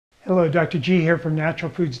Hello, Dr. G here from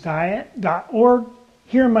naturalfoodsdiet.org.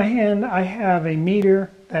 Here in my hand I have a meter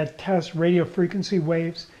that tests radio frequency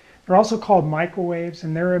waves. They're also called microwaves,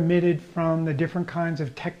 and they're emitted from the different kinds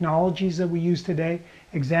of technologies that we use today.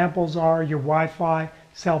 Examples are your Wi-Fi,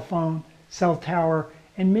 cell phone, cell tower,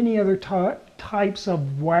 and many other types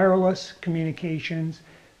of wireless communications,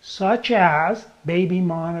 such as baby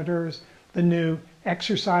monitors, the new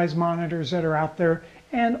exercise monitors that are out there,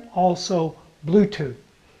 and also Bluetooth.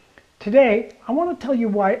 Today, I want to tell you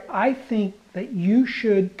why I think that you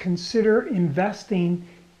should consider investing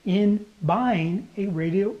in buying a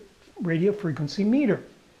radio frequency meter.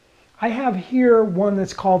 I have here one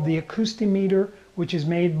that's called the Acoustic Meter, which is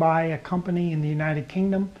made by a company in the United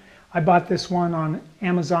Kingdom. I bought this one on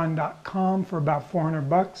Amazon.com for about 400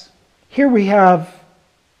 bucks. Here we have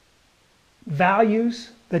values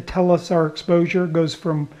that tell us our exposure goes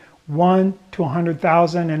from 1 to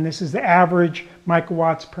 100,000, and this is the average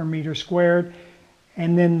microwatts per meter squared.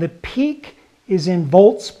 And then the peak is in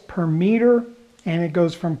volts per meter, and it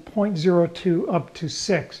goes from 0.02 up to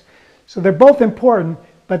 6. So they're both important,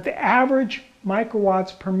 but the average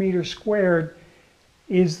microwatts per meter squared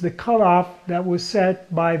is the cutoff that was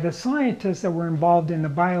set by the scientists that were involved in the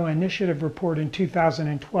Bioinitiative report in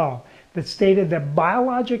 2012 that stated that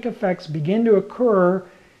biologic effects begin to occur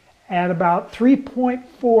at about 3.4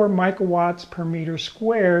 microwatts per meter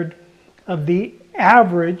squared of the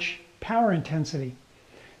average power intensity.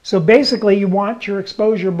 So basically you want your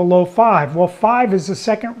exposure below 5. Well, 5 is the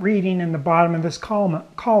second reading in the bottom of this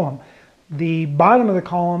column. The bottom of the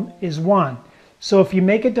column is 1. So if you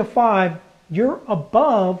make it to 5, you're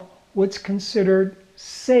above what's considered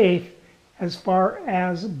safe as far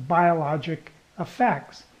as biologic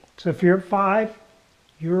effects. So if you're at 5,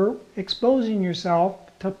 you're exposing yourself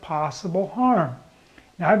to possible harm.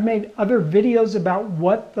 Now, I've made other videos about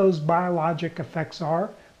what those biologic effects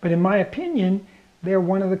are, but in my opinion, they're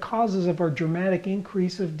one of the causes of our dramatic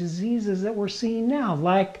increase of diseases that we're seeing now,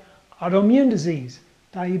 like autoimmune disease,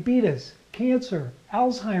 diabetes, cancer,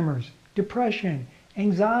 Alzheimer's, depression,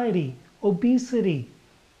 anxiety, obesity.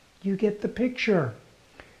 You get the picture.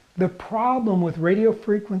 The problem with radio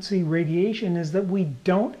frequency radiation is that we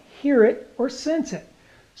don't hear it or sense it.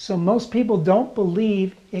 So most people don't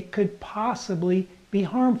believe it could possibly be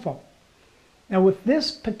harmful. Now with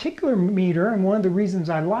this particular meter, and one of the reasons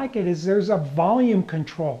I like it, is there's a volume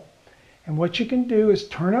control. And what you can do is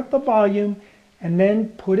turn up the volume and then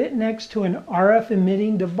put it next to an RF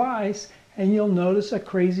emitting device, and you'll notice a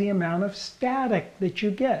crazy amount of static that you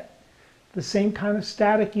get. The same kind of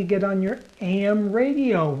static you get on your AM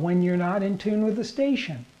radio when you're not in tune with the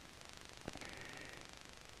station.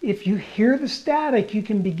 If you hear the static, you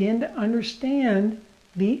can begin to understand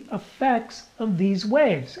the effects of these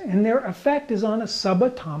waves, and their effect is on a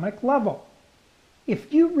subatomic level.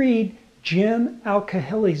 If you read Jim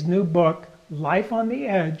Al-Kahili's new book, Life on the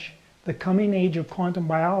Edge, The Coming Age of Quantum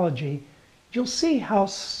Biology, you'll see how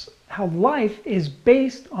life is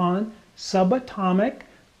based on subatomic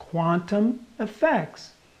quantum effects.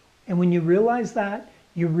 And when you realize that,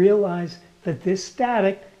 you realize that this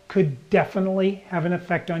static could definitely have an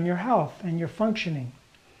effect on your health and your functioning.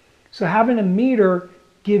 So having a meter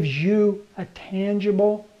gives you a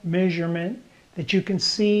tangible measurement that you can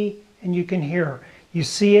see and you can hear. You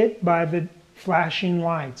see it by the flashing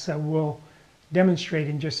lights that we'll demonstrate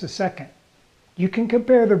in just a second. You can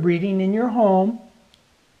compare the reading in your home,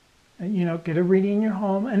 get a reading in your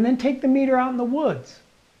home, and then take the meter out in the woods.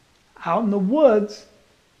 Out in the woods,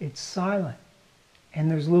 it's silent,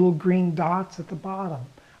 and there's little green dots at the bottom.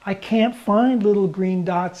 I can't find little green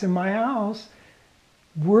dots in my house.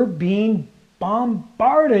 We're being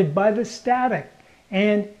bombarded by the static,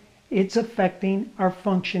 and it's affecting our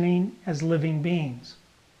functioning as living beings.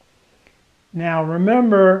 Now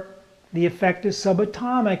remember, the effect is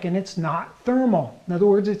subatomic and it's not thermal. In other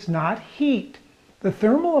words, it's not heat. The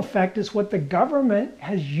thermal effect is what the government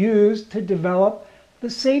has used to develop the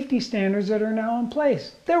safety standards that are now in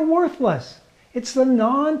place. They're worthless. It's the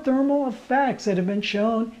non-thermal effects that have been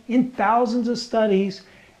shown in thousands of studies,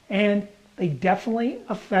 and they definitely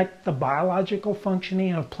affect the biological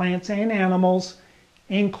functioning of plants and animals,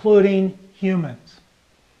 including humans.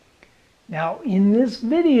 Now, in this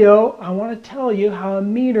video, I want to tell you how a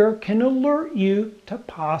meter can alert you to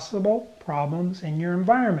possible problems in your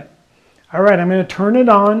environment. All right, I'm going to turn it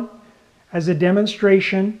on as a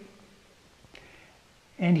demonstration.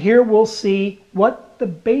 And here we'll see what the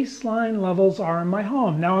baseline levels are in my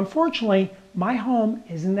home. Now, unfortunately, my home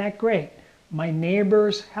isn't that great. My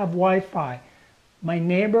neighbors have Wi-Fi. My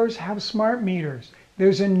neighbors have smart meters.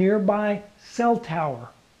 There's a nearby cell tower.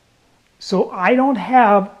 So I don't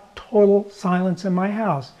have total silence in my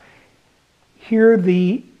house. here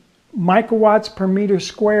the microwatts per meter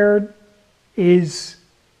squared is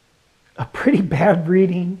a pretty bad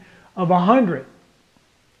reading of 100.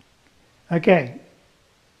 Okay,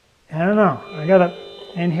 I don't know, I gotta,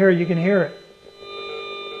 and here you can hear it.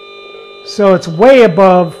 So it's way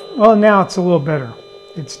above, well now it's a little better.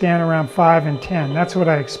 It's down around 5 and 10, that's what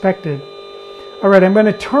I expected. All right, I'm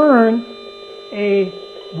gonna turn a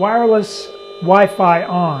wireless Wi-Fi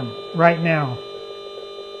on right now.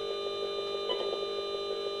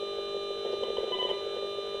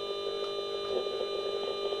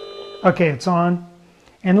 Okay, it's on.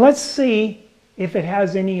 And let's see if it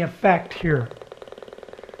has any effect here.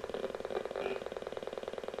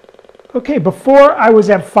 Okay, before I was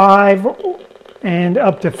at 5 and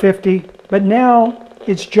up to 50, but now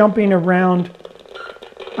it's jumping around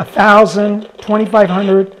 1,000,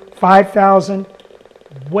 2,500, 5,000,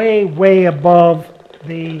 way above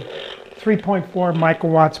the 3.4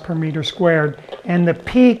 microwatts per meter squared. And the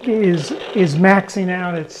peak is maxing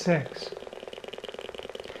out at 6.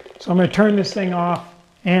 So I'm going to turn this thing off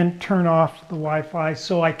and turn off the Wi-Fi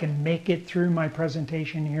so I can make it through my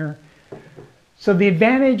presentation here. So the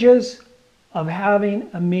advantages of having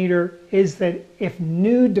a meter is that if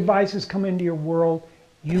new devices come into your world,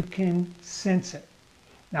 you can sense it.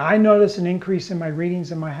 Now I noticed an increase in my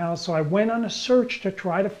readings in my house, so I went on a search to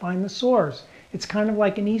try to find the source. It's kind of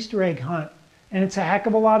like an Easter egg hunt, and it's a heck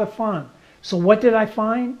of a lot of fun. So what did I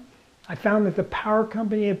find? I found that the power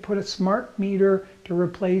company had put a smart meter to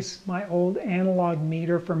replace my old analog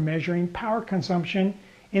meter for measuring power consumption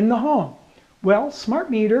in the home. Well, smart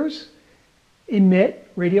meters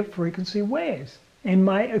emit radio frequency waves, and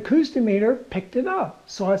my acoustic meter picked it up,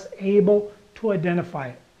 so I was able to identify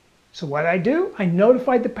it. So what I do, I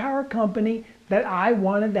notified the power company that I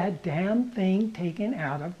wanted that damn thing taken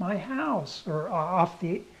out of my house, or off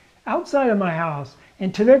the outside of my house.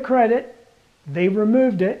 And to their credit, they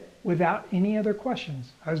removed it without any other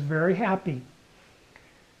questions. I was very happy.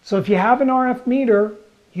 So if you have an RF meter,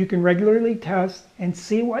 you can regularly test and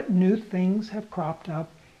see what new things have cropped up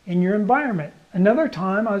in your environment. Another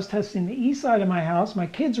time I was testing the east side of my house, my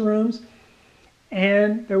kids' rooms,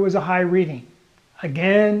 and there was a high reading.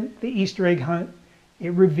 Again, the Easter egg hunt,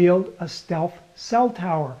 it revealed a stealth cell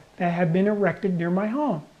tower that had been erected near my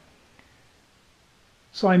home.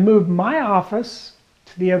 So I moved my office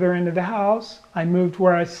to the other end of the house. I moved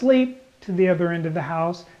where I sleep to the other end of the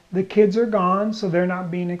house. The kids are gone, so they're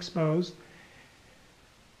not being exposed.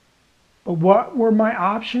 But what were my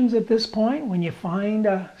options at this point when you find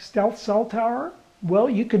a stealth cell tower? Well,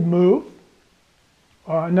 you could move.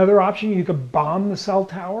 Another option, you could bomb the cell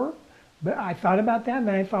tower. But I thought about that,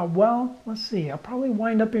 and I thought, well, let's see, I'll probably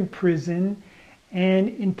wind up in prison. And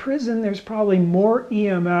in prison, there's probably more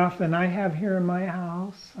EMF than I have here in my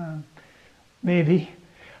house. Maybe.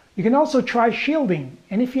 You can also try shielding.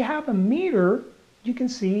 And if you have a meter, you can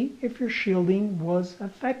see if your shielding was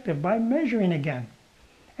effective by measuring again.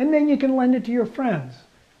 And then you can lend it to your friends.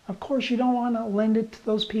 Of course, you don't want to lend it to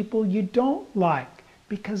those people you don't like,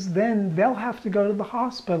 because then they'll have to go to the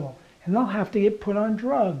hospital, and they'll have to get put on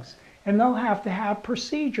drugs, and they'll have to have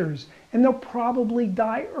procedures, and they'll probably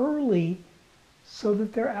die early so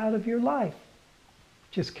that they're out of your life.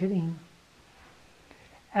 Just kidding.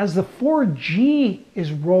 As the 4G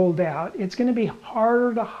is rolled out, it's going to be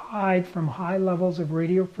harder to hide from high levels of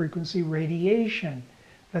radio frequency radiation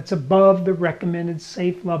that's above the recommended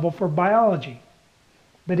safe level for biology.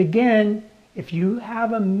 But again, if you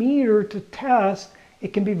have a meter to test,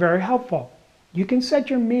 it can be very helpful. You can set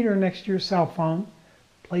your meter next to your cell phone,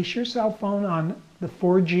 place your cell phone on the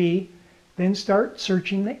 4G, then start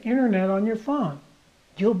searching the internet on your phone.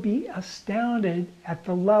 You'll be astounded at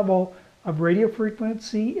the level of radio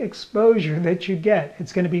frequency exposure that you get.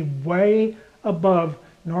 It's going to be way above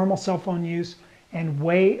normal cell phone use and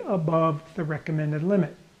way above the recommended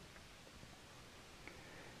limit.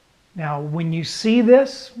 Now, when you see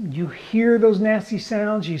this, you hear those nasty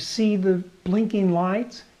sounds, you see the blinking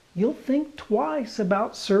lights, you'll think twice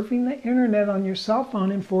about surfing the internet on your cell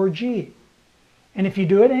phone in 4G. And if you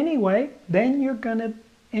do it anyway, then you're going to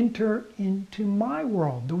enter into my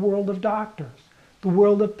world, the world of doctors, the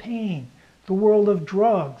world of pain, the world of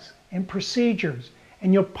drugs and procedures,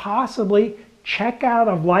 and you'll possibly check out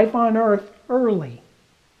of life on Earth early.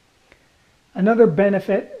 Another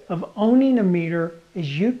benefit of owning a meter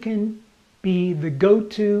is you can be the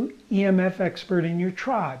go-to EMF expert in your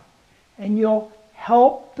tribe, and you'll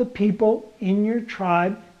help the people in your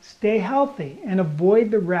tribe stay healthy and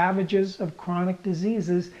avoid the ravages of chronic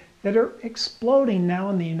diseases that are exploding now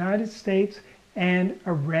in the United States and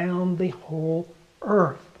around the whole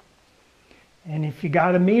Earth. And if you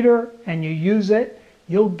got a meter and you use it,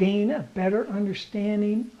 you'll gain a better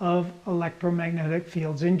understanding of electromagnetic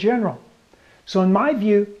fields in general. So in my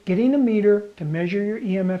view, getting a meter to measure your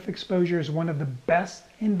EMF exposure is one of the best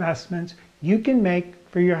investments you can make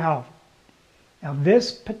for your health. Now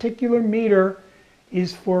this particular meter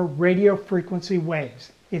is for radio frequency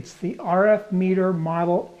waves. It's the RF meter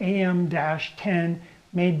model AM-10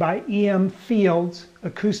 made by EMFs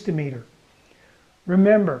Acoustic Meter.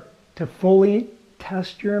 Remember, to fully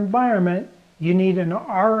test your environment, you need an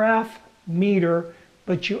RF meter,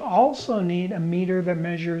 but you also need a meter that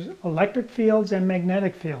measures electric fields and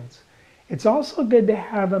magnetic fields. It's also good to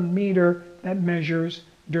have a meter that measures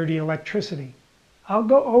dirty electricity. I'll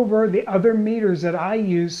go over the other meters that I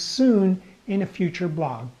use soon in a future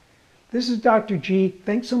blog. This is Dr. G.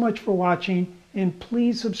 Thanks so much for watching, and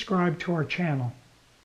please subscribe to our channel.